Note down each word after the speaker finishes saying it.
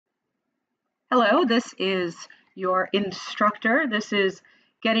Hello, this is your instructor. This is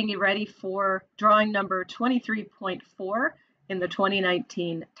getting you ready for drawing number 23.4 in the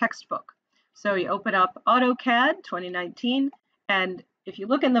 2019 textbook. So you open up AutoCAD 2019, and if you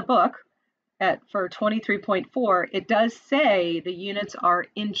look in the book for 23.4, it does say the units are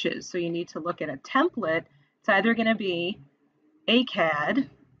inches. So you need to look at a template. It's either going to be AutoCAD,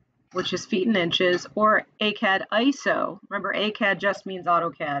 which is feet and inches, or AutoCAD ISO. Remember, AutoCAD just means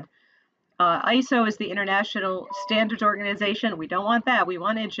AutoCAD. ISO is the International Standards Organization. We don't want that. We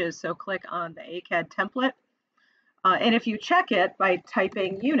want inches, so click on the AutoCAD template. And if you check it by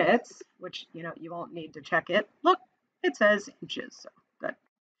typing units, which you won't need to check it, look, it says inches, so good.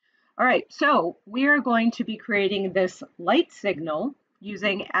 All right, so we are going to be creating this light signal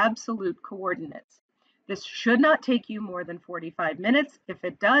using absolute coordinates. This should not take you more than 45 minutes. If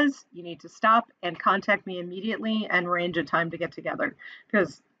it does, you need to stop and contact me immediately and arrange a time to get together,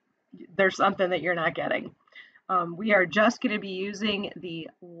 because there's something that you're not getting. We are just going to be using the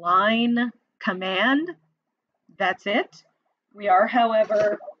line command. That's it. We are,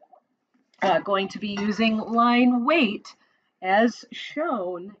 however, going to be using line weight as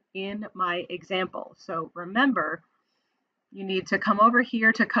shown in my example. So remember, you need to come over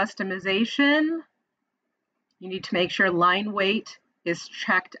here to customization. You need to make sure line weight is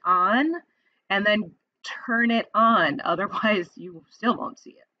checked on and then turn it on. Otherwise, you still won't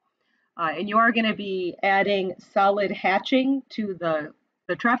see it. And you are going to be adding solid hatching to the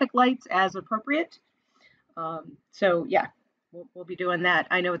traffic lights as appropriate. So yeah, we'll be doing that.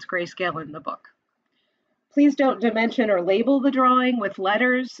 I know it's grayscale in the book. Please don't dimension or label the drawing with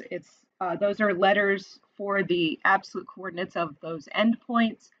letters. Those are letters for the absolute coordinates of those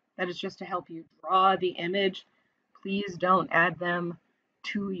endpoints. That is just to help you draw the image. Please don't add them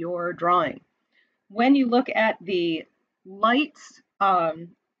to your drawing. When you look at the lights,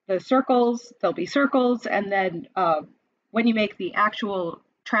 the circles, there'll be circles, and then when you make the actual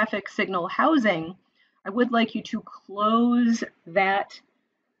traffic signal housing, I would like you to close that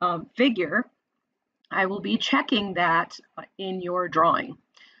figure. I will be checking that in your drawing.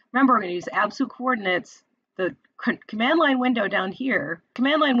 Remember, we're going to use absolute coordinates. The command line window down here,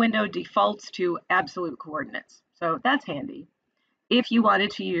 command line window defaults to absolute coordinates, so that's handy. If you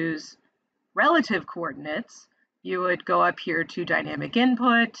wanted to use relative coordinates, you would go up here to dynamic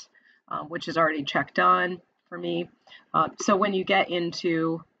input, which is already checked on for me. So when you get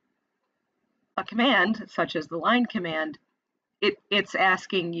into a command, such as the line command, it's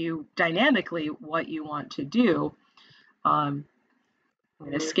asking you dynamically what you want to do. I'm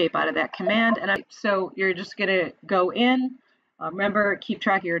going to escape out of that command. And so you're just going to go in. Remember, keep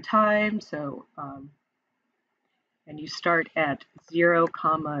track of your time. So, and you start at 0,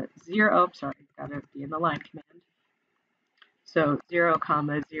 0. Sorry, got to be in the line command. So 0,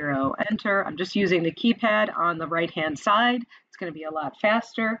 0, enter. I'm just using the keypad on the right-hand side. It's going to be a lot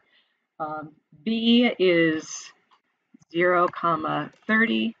faster. B is 0,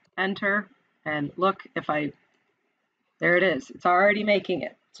 30, enter. And look, there it is. It's already making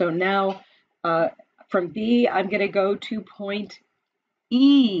it. So now from B, I'm going to go to point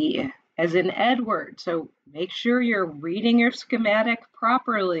E, as in Edward. So make sure you're reading your schematic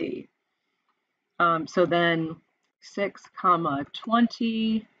properly. So then 6,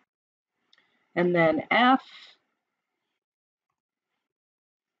 20, and then F.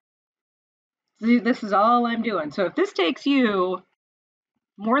 See, this is all I'm doing. So if this takes you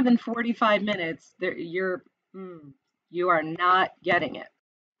more than 45 minutes, you are not getting it.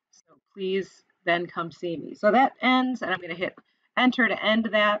 So please then come see me. So that ends, and I'm going to hit enter to end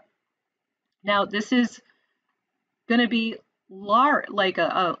that. Now this is going to be large, like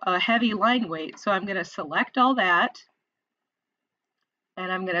a heavy line weight. So I'm going to select all that.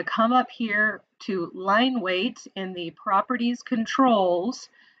 And I'm going to come up here to line weight in the properties controls.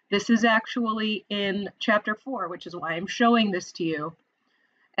 This is actually in chapter 4, which is why I'm showing this to you.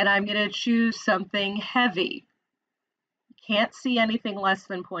 And I'm going to choose something heavy. You can't see anything less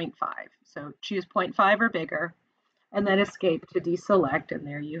than 0.5. So choose 0.5 or bigger, and then escape to deselect, and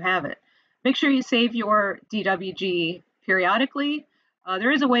there you have it. Make sure you save your DWG periodically.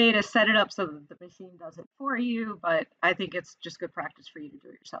 There is a way to set it up so that the machine does it for you, but I think it's just good practice for you to do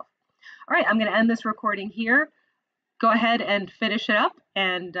it yourself. All right, I'm going to end this recording here. Go ahead and finish it up,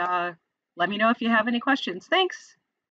 and let me know if you have any questions. Thanks.